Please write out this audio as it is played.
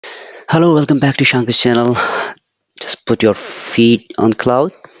Hello, welcome back to Shankar's channel. Just put your feet on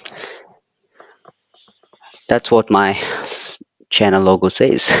cloud. That's what my channel logo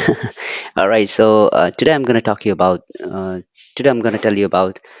says. All right, so today I'm going to talk you about. Today I'm going to tell you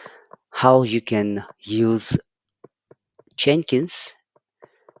about how you can use Jenkins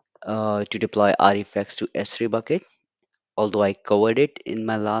to deploy artifacts to S3 bucket. Although I covered it in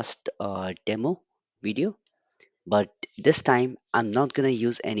my last demo video, but this time I'm not going to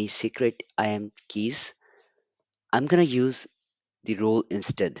use any secret IAM keys. I'm going to use the role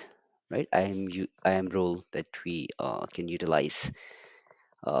instead, right? I am role that we can utilize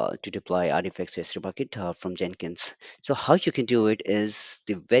to deploy artifacts to S3 bucket from Jenkins. So how you can do it is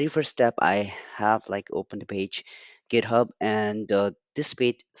the very first step. I have like opened the page GitHub, and this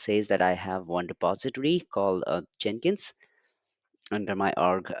page says that I have one repository called Jenkins under my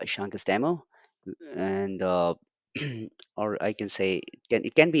org Shank's demo, and or I can say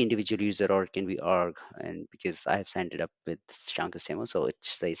it can be individual user or it can be org, and because I have signed it up with Shank's demo, so it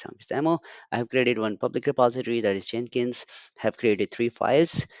says Shank's demo. I have created one public repository, that is Jenkins. Have created three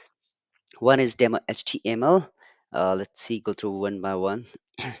files. One is demo HTML. Let's see, go through one by one.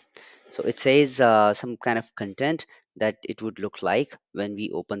 So it says some kind of content that it would look like when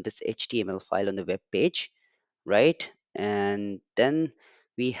we open this HTML file on the web page, right? And then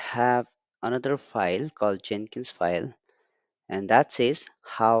we have another file called Jenkins file, and that says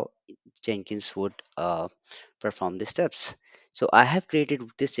how Jenkins would perform the steps. So I have created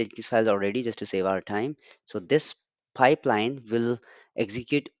this Jenkins file already just to save our time. So this pipeline will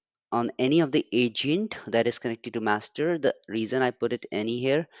execute on any of the agent that is connected to master. The reason I put it any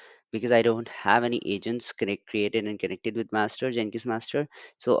here, because I don't have any agents created and connected with master, Jenkins master.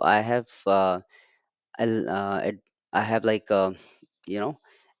 So I'll, I have like you know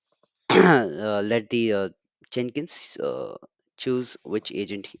let the Jenkins choose which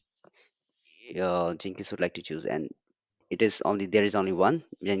agent Jenkins would like to choose, and there is only one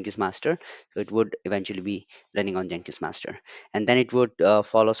Jenkins master, so it would eventually be running on Jenkins master, and then it would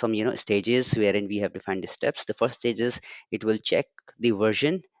follow some stages wherein we have defined the steps. The first stage is it will check the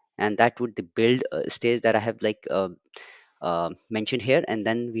version, and that would the build stage that I have like mentioned here, and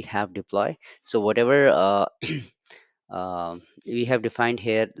then we have deploy. So whatever we have defined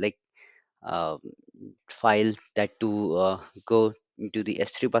here, like uh, file that to go into the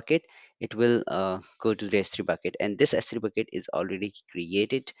S3 bucket, it will go to the S3 bucket, and this S3 bucket is already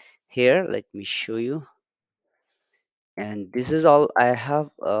created here. Let me show you, and this is all I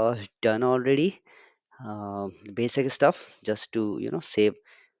have done already. Basic stuff just to save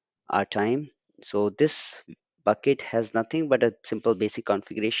our time. So this bucket has nothing but a simple basic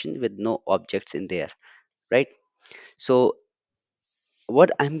configuration with no objects in there, right? So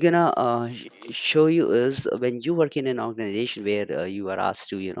what I'm gonna show you is when you work in an organization where you are asked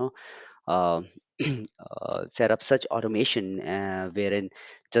to uh, set up such automation wherein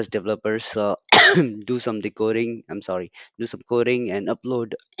just developers do some decoding, I'm sorry, do some coding and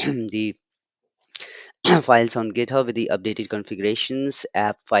upload the files on GitHub with the updated configurations.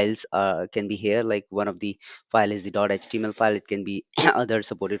 App files can be here, like one of the file is the .html file. It can be other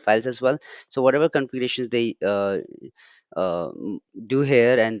supported files as well. So whatever configurations they do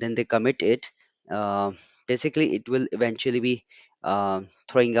here and then they commit it, uh, basically it will eventually be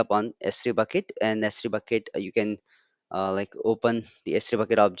throwing up on S3 bucket, and S3 bucket you can like open the S3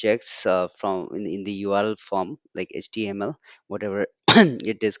 bucket objects from in the URL form like HTML, whatever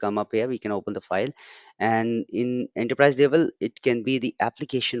it is come up here, we can open the file. And in enterprise level, it can be the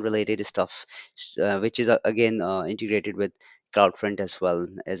application related stuff, which is again integrated with CloudFront as well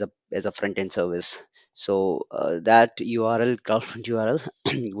as a front end service. So that URL, CloudFront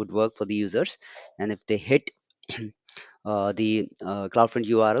URL, would work for the users, and if they hit the CloudFront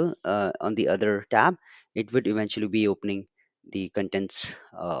URL on the other tab, it would eventually be opening the contents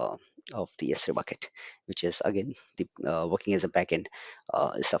of the S3 bucket, which is again the working as a backend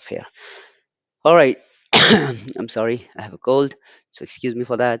stuff here. All right. I'm sorry, I have a cold, so excuse me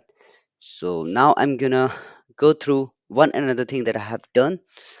for that. So now I'm gonna go through one another thing that I have done,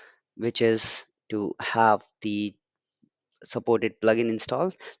 which is to have the supported plugin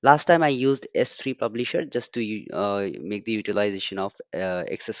installed. Last time I used S3 Publisher just to make the utilization of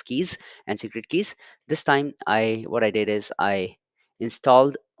access keys and secret keys. This time, what I did is I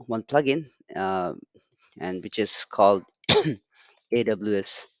installed one plugin, uh, and which is called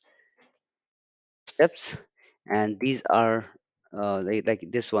AWS Steps, and these are like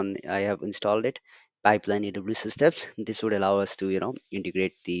this one. I have installed it, pipeline AWS Steps. This would allow us to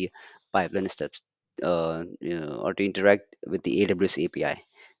integrate the pipeline steps or to interact with the AWS API.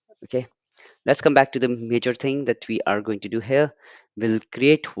 Okay, let's come back to the major thing that we are going to do here. We'll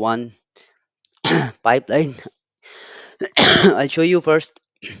create one. pipeline. I'll show you first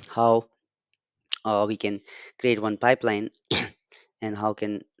how we can create one pipeline and how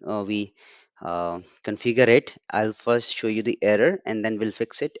can we configure it. I'll first show you the error and then we'll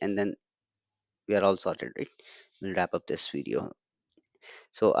fix it, and then we are all sorted, right? We'll wrap up this video.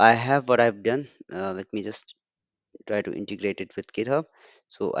 So I have what I've done. Let me just try to integrate it with GitHub.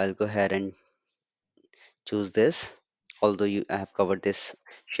 So I'll go ahead and choose this, although I have covered this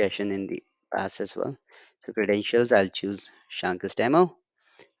session in the past as well. So credentials, I'll choose Shank's demo.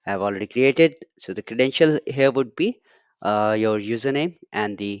 I have already created. So the credential here would be your username,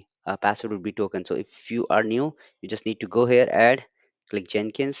 and the password would be token. So if you are new, you just need to go here, add, click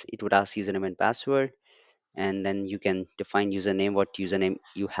Jenkins. It would ask username and password, and then you can define username, what username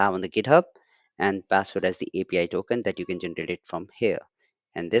you have on the GitHub, and password as the API token that you can generate it from here.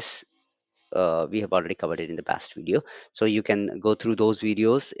 And this we have already covered it in the past video, so you can go through those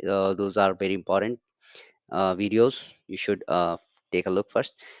videos. Those are very important videos. You should take a look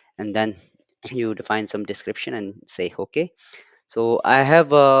first, and then you define some description and say okay. So I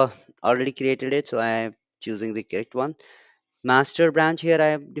have already created it, so I am choosing the correct one. Master branch, here I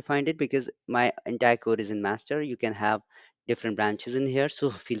have defined it because my entire code is in master. You can have different branches in here, so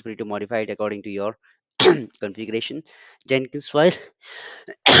feel free to modify it according to your configuration. Jenkins file,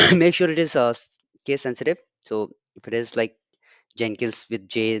 make sure it is case sensitive. So if it is like Jenkins with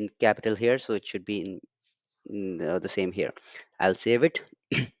J in capital here, so it should be in the same here. I'll save it.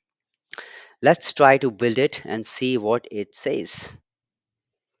 Let's try to build it and see what it says.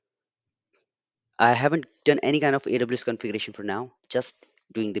 I haven't done any kind of AWS configuration for now, just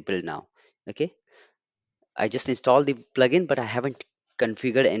doing the build now. Okay, I just installed the plugin, but I haven't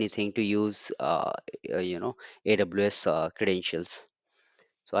configured anything to use AWS credentials.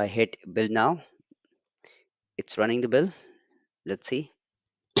 So I hit build now. It's running the build. Let's see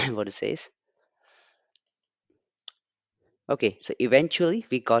what it says. Okay, so eventually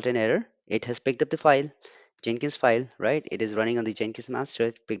we got an error. It has picked up the file, Jenkins file, right? It is running on the Jenkins master.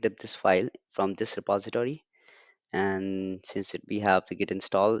 It picked up this file from this repository, and since we have the git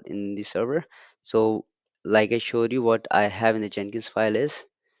installed in the server, so like I showed you, what I have in the Jenkins file is,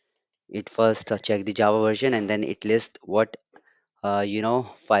 it first check the Java version, and then it lists what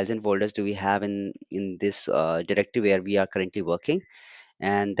files and folders do we have in this directory where we are currently working,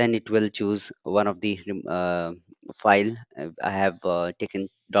 and then it will choose one of the file. I have taken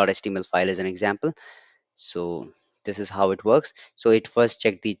 .html file as an example. So this is how it works. So it first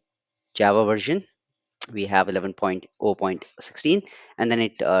checked the Java version. We have 11.0.16, and then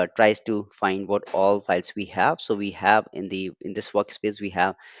it tries to find what all files we have. So we have in this workspace, we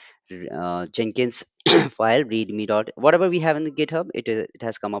have Jenkins file readme dot whatever we have in the GitHub. It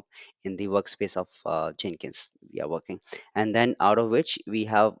has come up in the workspace of Jenkins we are working, and then out of which we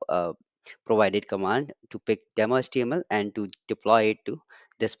have provided command to pick demo HTML and to deploy it to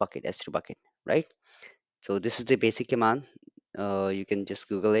this bucket, S3 bucket, right? So this is the basic command. You can just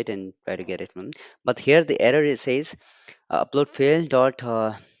Google it and try to get it from. But here the error, it says upload failed dot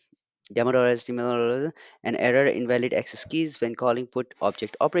demo.html, an error, invalid access keys when calling put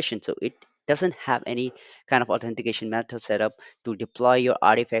object operation. So it doesn't have any kind of authentication method set up to deploy your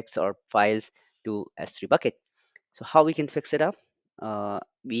artifacts or files to S3 bucket. So how we can fix it up?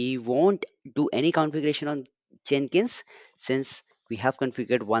 We won't do any configuration on Jenkins, since we have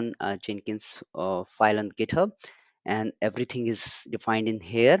configured one Jenkins file on GitHub, and everything is defined in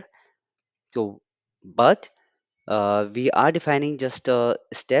here. So, but we are defining just a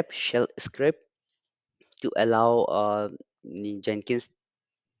step shell script to allow Jenkins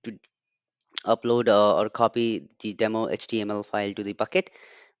to upload or copy the demo HTML file to the bucket,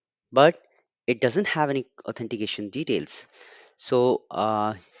 but it doesn't have any authentication details. So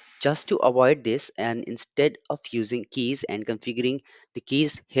just to avoid this, and instead of using keys and configuring the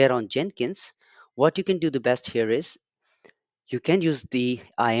keys here on Jenkins, what you can do the best here is you can use the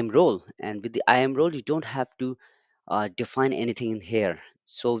IAM role, and with the IAM role you don't have to define anything in here.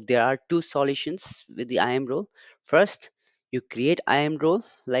 So there are two solutions with the IAM role. First, you create IAM role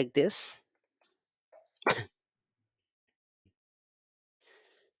like this.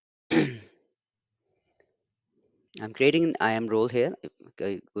 I'm creating an IAM role here.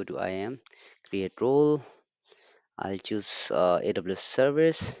 Go to IAM, create role. I'll choose AWS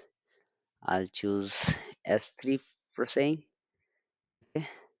service. I'll choose S3 for saying, okay,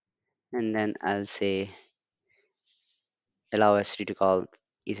 and then I'll say allow S3 to call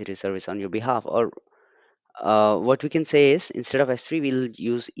EC2 service on your behalf. Or what we can say is, instead of S3, we'll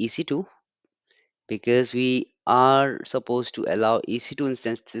use EC2, because we are supposed to allow EC2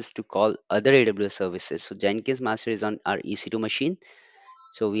 instances to call other AWS services. So Jenkins master is on our EC2 machine,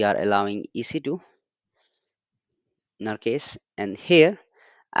 so we are allowing EC2. in our case. And here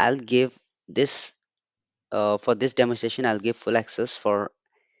I'll give this for this demonstration, I'll give full access for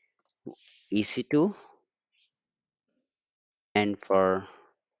EC2 and for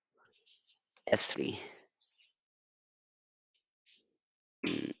S3.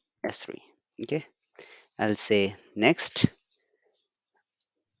 mm, S3. Okay. I'll say next.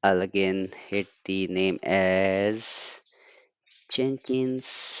 I'll again hit the name as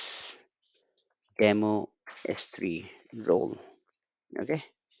Jenkins demo S3 role. Okay.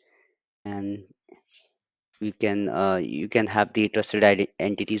 And you can have the trusted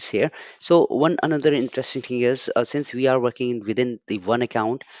entities here. So one another interesting thing is, since we are working within the one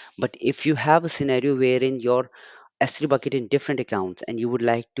account, but if you have a scenario wherein your S3 bucket in different accounts and you would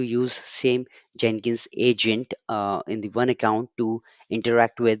like to use same Jenkins agent in the one account to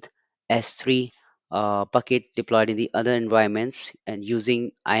interact with S3 bucket deployed in the other environments and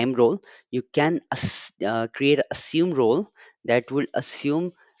using IAM role, you can create a assume role that will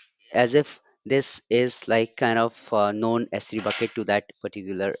assume as if this is like kind of known S3 bucket to that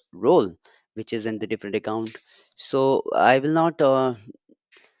particular role, which is in the different account. So I will not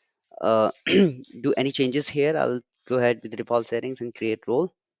do any changes here. I'll go ahead with the default settings and create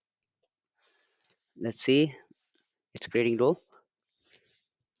role. Let's see, it's creating role.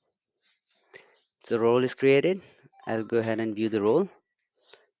 So role is created. I'll go ahead and view the role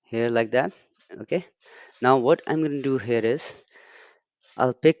here like that. Okay. Now what I'm going to do here is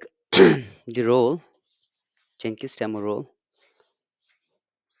I'll pick the role, Jenkins demo role.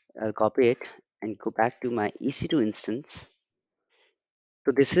 I'll copy it and go back to my EC2 instance.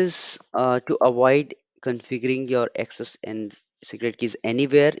 So this is to avoid configuring your access and secret keys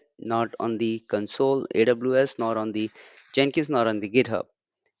anywhere, not on the console, AWS, not on the Jenkins, not on the GitHub,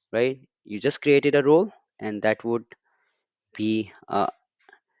 right? You just created a role and that would be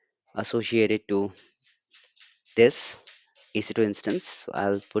associated to this EC2 instance. So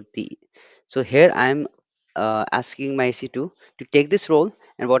I'll put the, so here I'm asking my EC2 to take this role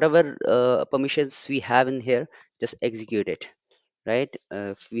and whatever permissions we have in here, just execute it, right?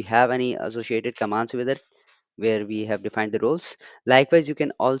 If we have any associated commands with it, where we have defined the roles. Likewise, you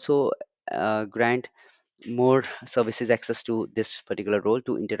can also grant more services access to this particular role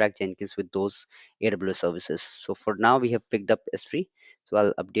to interact Jenkins with those AWS services. So for now, we have picked up S3. So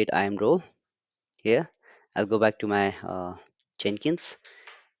I'll update IAM role here. I'll go back to my Jenkins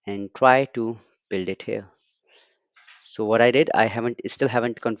and try to build it here. So what I did, I haven't still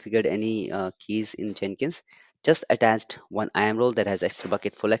haven't configured any keys in Jenkins. Just attached one IAM role that has extra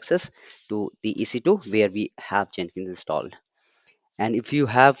bucket full access to the EC2 where we have Jenkins installed. And if you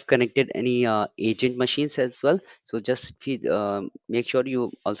have connected any agent machines as well, so just make sure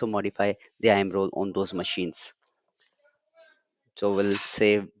you also modify the IAM role on those machines. So we'll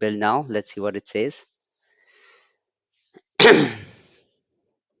say build now. Let's see what it says.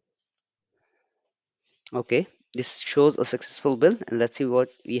 Okay, this shows a successful build, and let's see what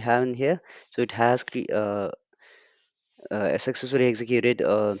we have in here. So it has successfully executed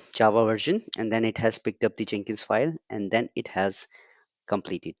a Java version, and then it has picked up the Jenkins file, and then it has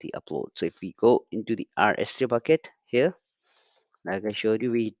completed the upload. So if we go into the RS3 bucket here, like I showed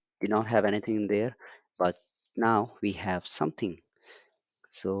you, we did not have anything in there, but now we have something.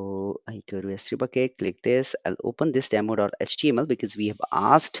 So I go to S3 bucket, click this. I'll open this demo.html because we have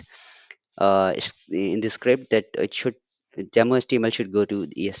asked in the script that it should demo HTML should go to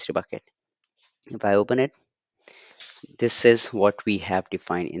the S3 bucket. If I open it, this is what we have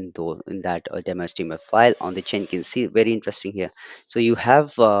defined in that demo HTML file on the Jenkins. See, very interesting here. So you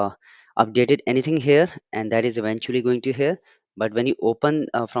have updated anything here, and that is eventually going to here. But when you open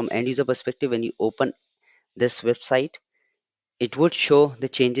from end user perspective, when you open this website, it would show the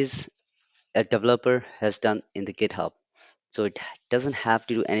changes a developer has done in the GitHub. So it doesn't have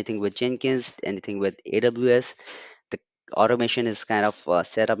to do anything with Jenkins, anything with AWS. The automation is kind of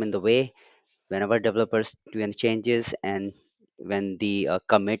set up in the way whenever developers do any changes, and when the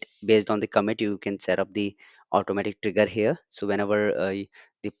commit, based on the commit, you can set up the automatic trigger here. So whenever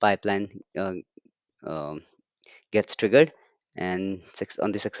the pipeline um, gets triggered and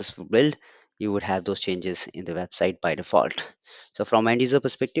on the successful build, you would have those changes in the website by default. So from end user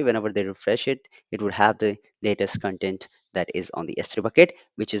perspective, whenever they refresh it, it would have the latest content that is on the S3 bucket,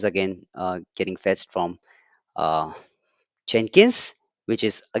 which is again getting fetched from uh, Jenkins, which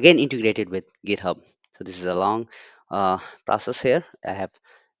is again integrated with GitHub. So this is a long process here. I have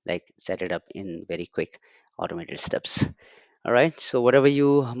like set it up in very quick automated steps. All right. So whatever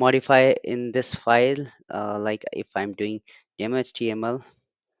you modify in this file, like if I'm doing demo HTML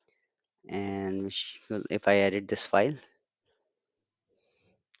and if I edit this file,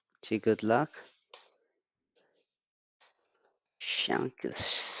 gee, good luck.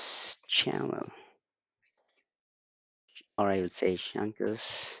 Shank's channel, or I would say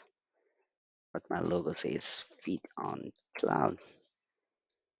Shank's, what my logo says, feet on cloud.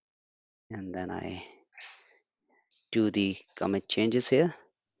 And then I do the commit changes here.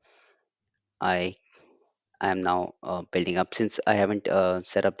 I I am now building up since I haven't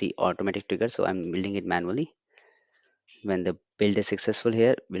set up the automatic trigger, so I'm building it manually. When the build is successful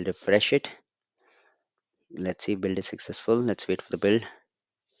here, we'll refresh it. Let's see, build is successful. Let's wait for the build.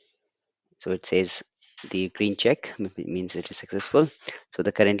 So it says the green check means it is successful. So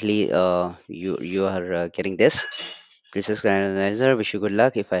the currently you are getting this. Princess Organizer, wish you good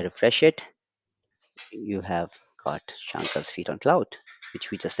luck. If I refresh it, you have got Shankar's feet on cloud,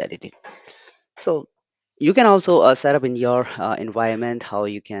 which we just edited. So you can also set up in your environment how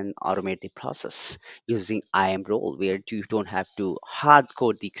you can automate the process using IAM role, where you don't have to hard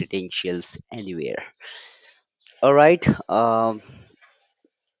code the credentials anywhere. All right.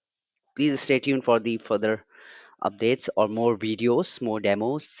 Please stay tuned for the further updates or more videos, more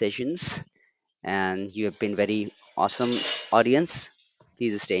demos, sessions. And you have been very awesome audience.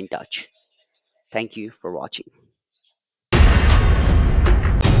 Please stay in touch. Thank you for watching.